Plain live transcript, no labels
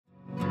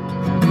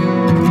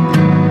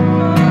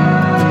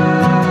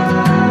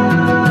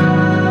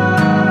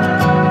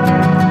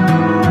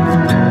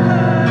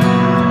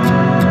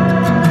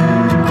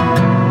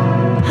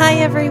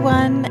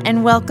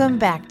and welcome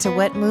back to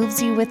What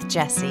Moves You with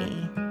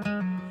Jessie.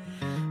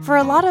 For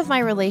a lot of my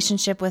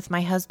relationship with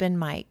my husband,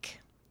 Mike,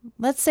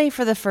 let's say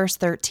for the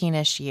first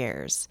 13-ish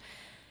years,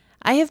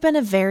 I have been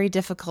a very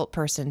difficult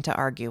person to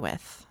argue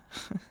with.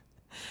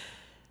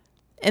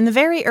 In the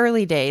very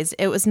early days,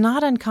 it was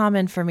not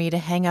uncommon for me to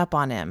hang up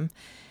on him,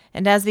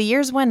 and as the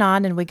years went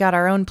on and we got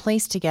our own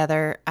place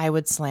together, I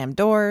would slam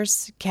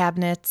doors,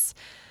 cabinets,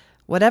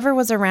 whatever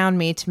was around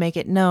me to make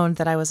it known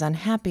that I was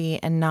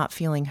unhappy and not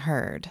feeling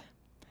heard.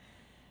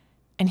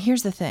 And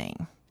here's the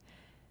thing.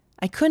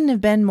 I couldn't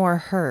have been more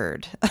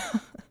heard.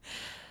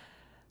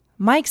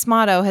 Mike's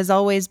motto has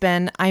always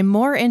been, I'm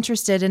more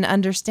interested in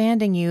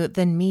understanding you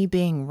than me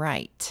being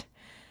right.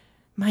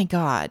 My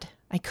God,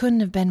 I couldn't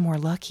have been more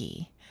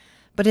lucky.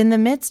 But in the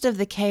midst of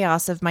the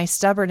chaos of my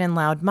stubborn and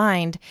loud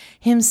mind,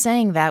 him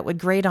saying that would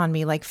grate on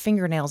me like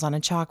fingernails on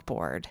a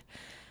chalkboard.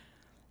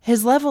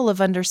 His level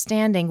of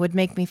understanding would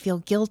make me feel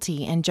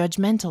guilty and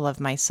judgmental of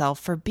myself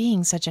for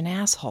being such an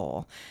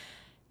asshole.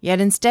 Yet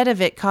instead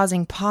of it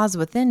causing pause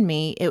within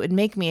me, it would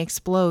make me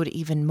explode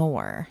even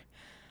more.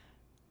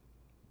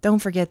 Don't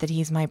forget that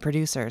he's my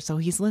producer, so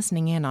he's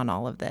listening in on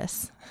all of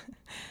this.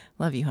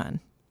 Love you,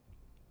 hon.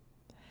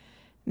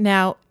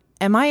 Now,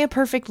 am I a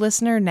perfect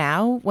listener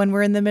now when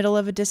we're in the middle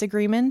of a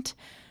disagreement?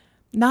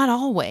 Not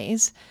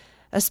always,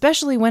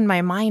 especially when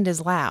my mind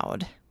is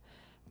loud.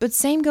 But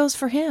same goes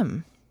for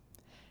him.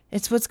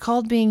 It's what's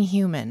called being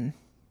human.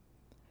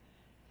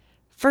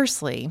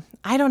 Firstly,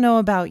 I don't know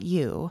about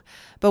you,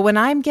 but when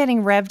I'm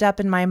getting revved up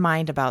in my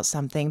mind about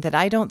something that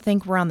I don't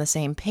think we're on the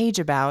same page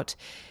about,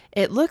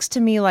 it looks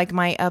to me like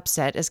my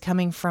upset is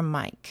coming from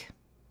Mike.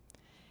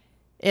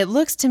 It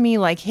looks to me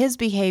like his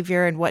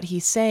behavior and what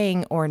he's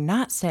saying or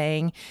not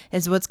saying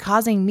is what's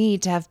causing me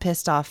to have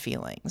pissed off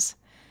feelings.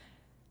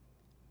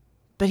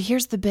 But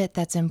here's the bit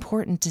that's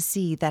important to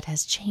see that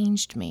has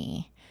changed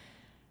me.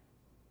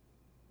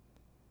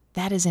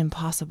 That is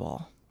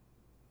impossible.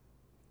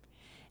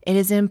 It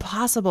is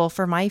impossible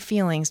for my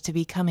feelings to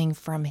be coming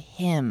from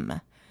him.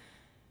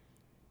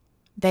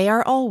 They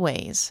are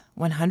always,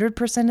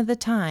 100% of the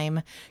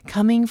time,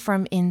 coming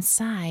from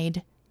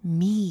inside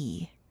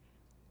me.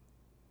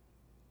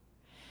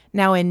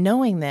 Now, in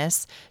knowing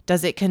this,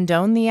 does it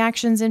condone the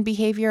actions and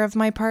behavior of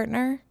my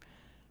partner?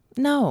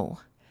 No.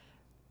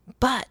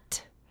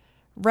 But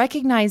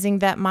recognizing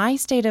that my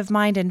state of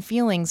mind and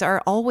feelings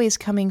are always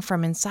coming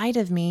from inside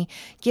of me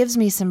gives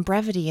me some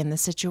brevity in the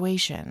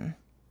situation.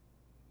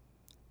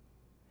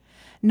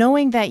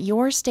 Knowing that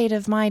your state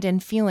of mind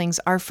and feelings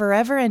are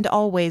forever and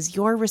always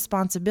your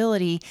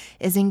responsibility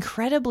is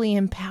incredibly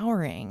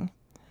empowering.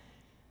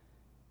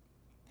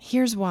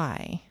 Here's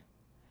why.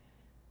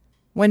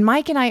 When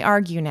Mike and I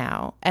argue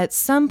now, at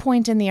some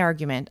point in the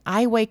argument,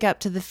 I wake up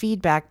to the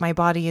feedback my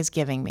body is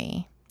giving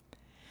me.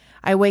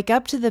 I wake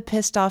up to the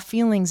pissed off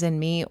feelings in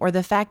me or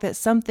the fact that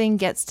something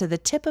gets to the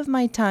tip of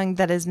my tongue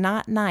that is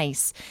not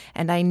nice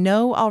and I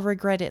know I'll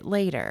regret it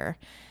later.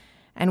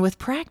 And with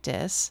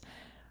practice,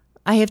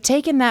 I have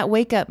taken that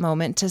wake-up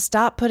moment to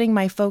stop putting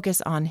my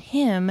focus on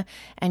him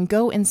and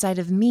go inside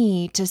of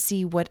me to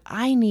see what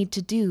I need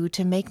to do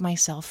to make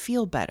myself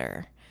feel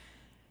better,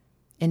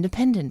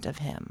 independent of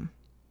him.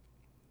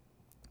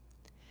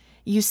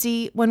 You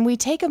see, when we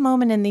take a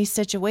moment in these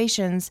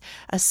situations,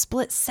 a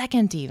split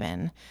second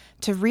even,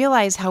 to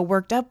realize how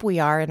worked up we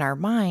are in our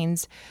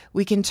minds,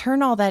 we can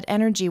turn all that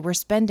energy we're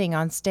spending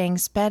on staying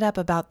sped up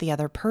about the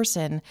other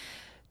person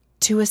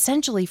to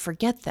essentially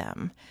forget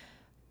them.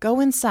 Go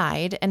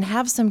inside and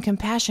have some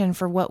compassion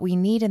for what we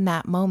need in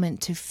that moment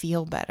to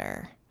feel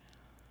better.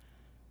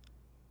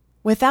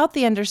 Without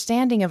the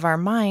understanding of our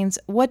minds,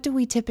 what do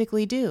we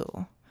typically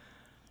do?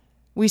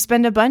 We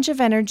spend a bunch of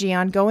energy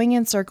on going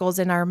in circles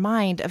in our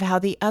mind of how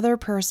the other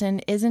person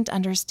isn't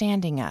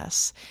understanding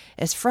us,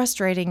 is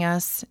frustrating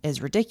us,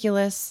 is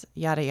ridiculous,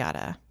 yada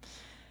yada.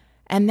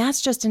 And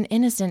that's just an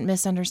innocent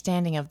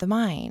misunderstanding of the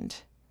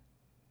mind.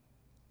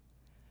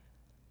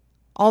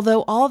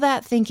 Although all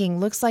that thinking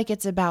looks like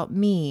it's about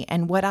me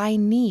and what I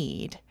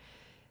need,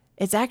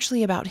 it's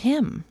actually about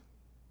him.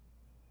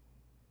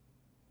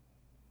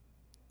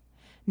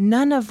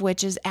 None of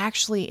which is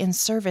actually in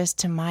service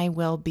to my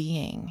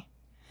well-being.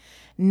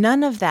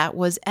 None of that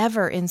was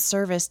ever in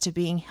service to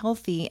being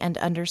healthy and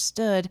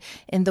understood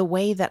in the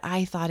way that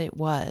I thought it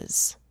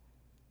was.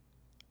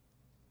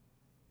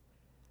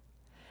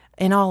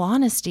 In all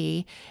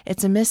honesty,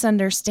 it's a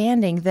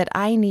misunderstanding that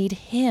I need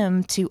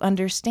him to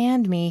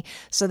understand me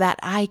so that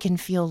I can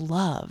feel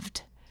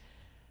loved.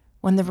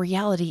 When the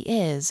reality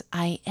is,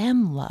 I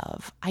am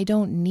love. I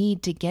don't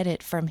need to get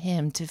it from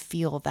him to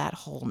feel that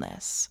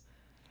wholeness.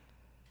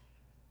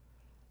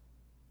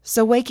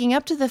 So waking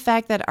up to the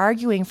fact that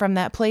arguing from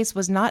that place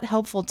was not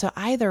helpful to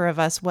either of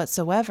us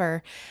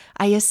whatsoever,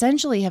 I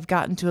essentially have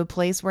gotten to a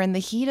place where in the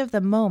heat of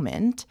the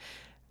moment,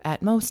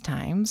 at most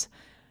times,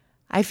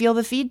 I feel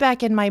the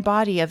feedback in my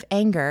body of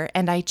anger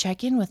and I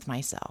check in with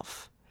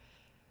myself.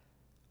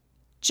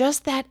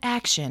 Just that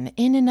action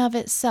in and of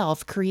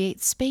itself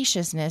creates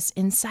spaciousness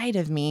inside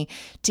of me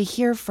to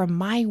hear from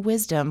my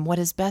wisdom what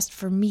is best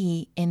for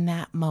me in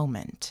that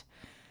moment.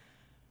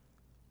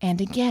 And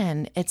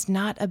again, it's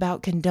not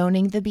about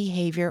condoning the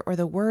behavior or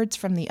the words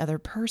from the other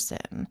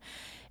person.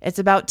 It's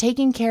about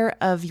taking care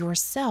of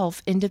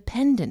yourself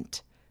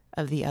independent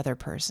of the other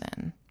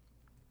person.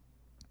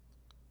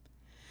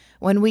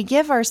 When we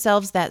give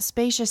ourselves that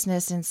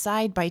spaciousness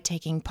inside by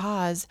taking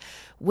pause,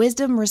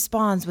 wisdom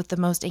responds with the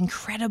most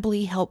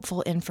incredibly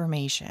helpful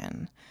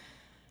information.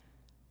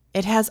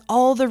 It has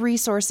all the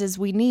resources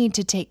we need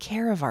to take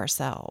care of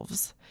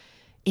ourselves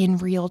in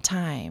real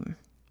time.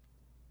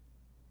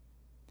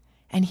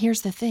 And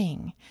here's the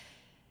thing.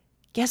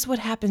 Guess what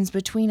happens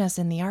between us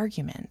in the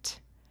argument?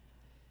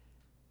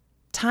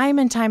 Time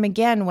and time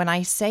again, when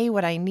I say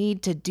what I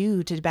need to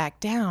do to back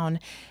down,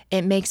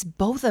 it makes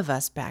both of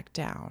us back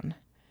down.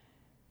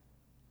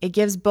 It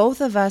gives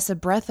both of us a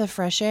breath of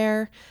fresh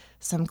air,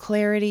 some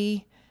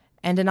clarity,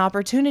 and an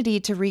opportunity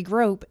to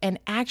regroup and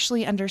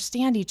actually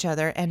understand each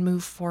other and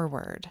move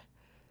forward.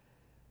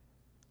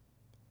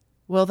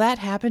 Will that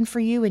happen for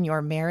you in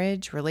your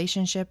marriage,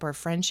 relationship, or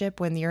friendship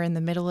when you're in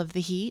the middle of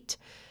the heat?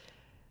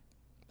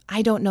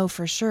 I don't know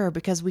for sure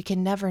because we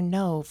can never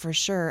know for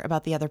sure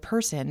about the other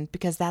person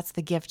because that's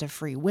the gift of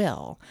free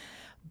will.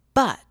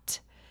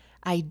 But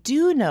I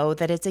do know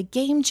that it's a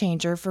game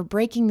changer for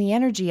breaking the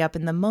energy up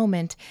in the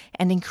moment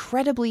and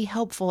incredibly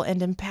helpful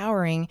and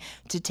empowering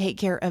to take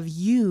care of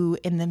you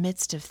in the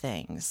midst of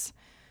things.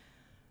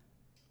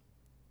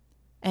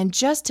 And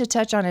just to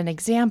touch on an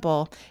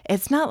example,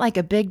 it's not like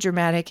a big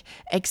dramatic,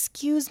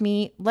 "Excuse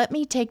me, let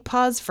me take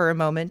pause for a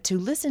moment to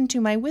listen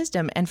to my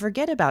wisdom and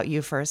forget about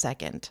you for a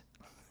second."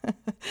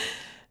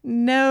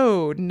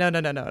 No.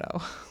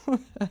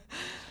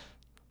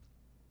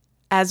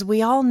 As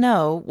we all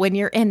know, when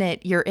you're in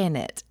it, you're in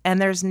it.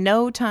 And there's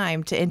no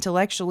time to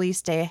intellectually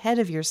stay ahead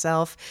of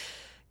yourself,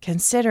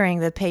 considering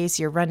the pace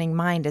your running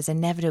mind is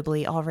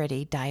inevitably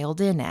already dialed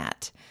in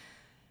at.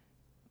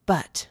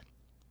 But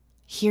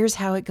here's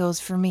how it goes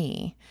for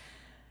me.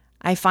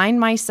 I find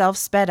myself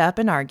sped up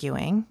and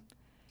arguing.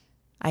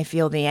 I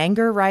feel the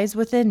anger rise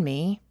within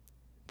me.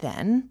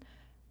 Then,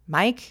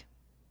 "Mike,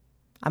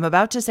 I'm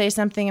about to say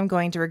something I'm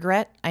going to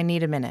regret. I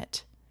need a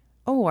minute."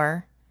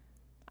 Or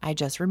I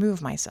just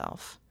remove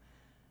myself.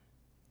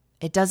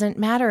 It doesn't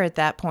matter at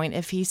that point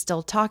if he's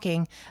still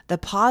talking. The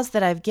pause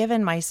that I've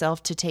given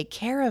myself to take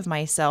care of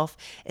myself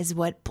is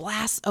what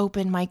blasts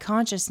open my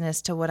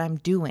consciousness to what I'm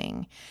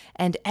doing.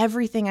 And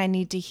everything I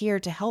need to hear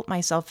to help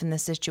myself in the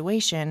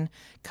situation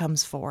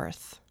comes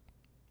forth.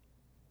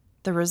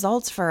 The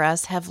results for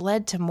us have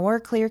led to more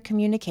clear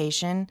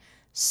communication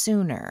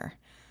sooner.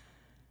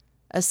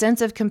 A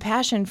sense of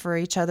compassion for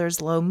each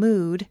other's low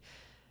mood,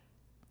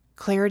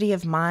 clarity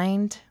of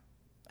mind,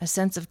 a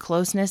sense of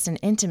closeness and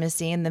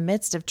intimacy in the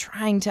midst of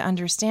trying to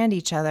understand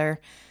each other,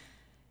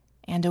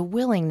 and a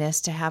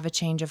willingness to have a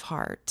change of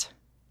heart.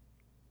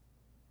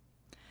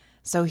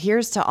 So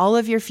here's to all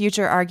of your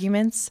future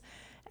arguments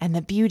and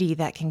the beauty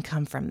that can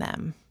come from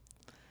them.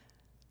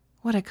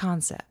 What a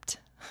concept.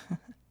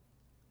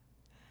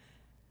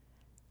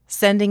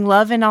 Sending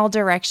love in all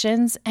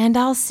directions, and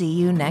I'll see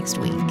you next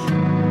week.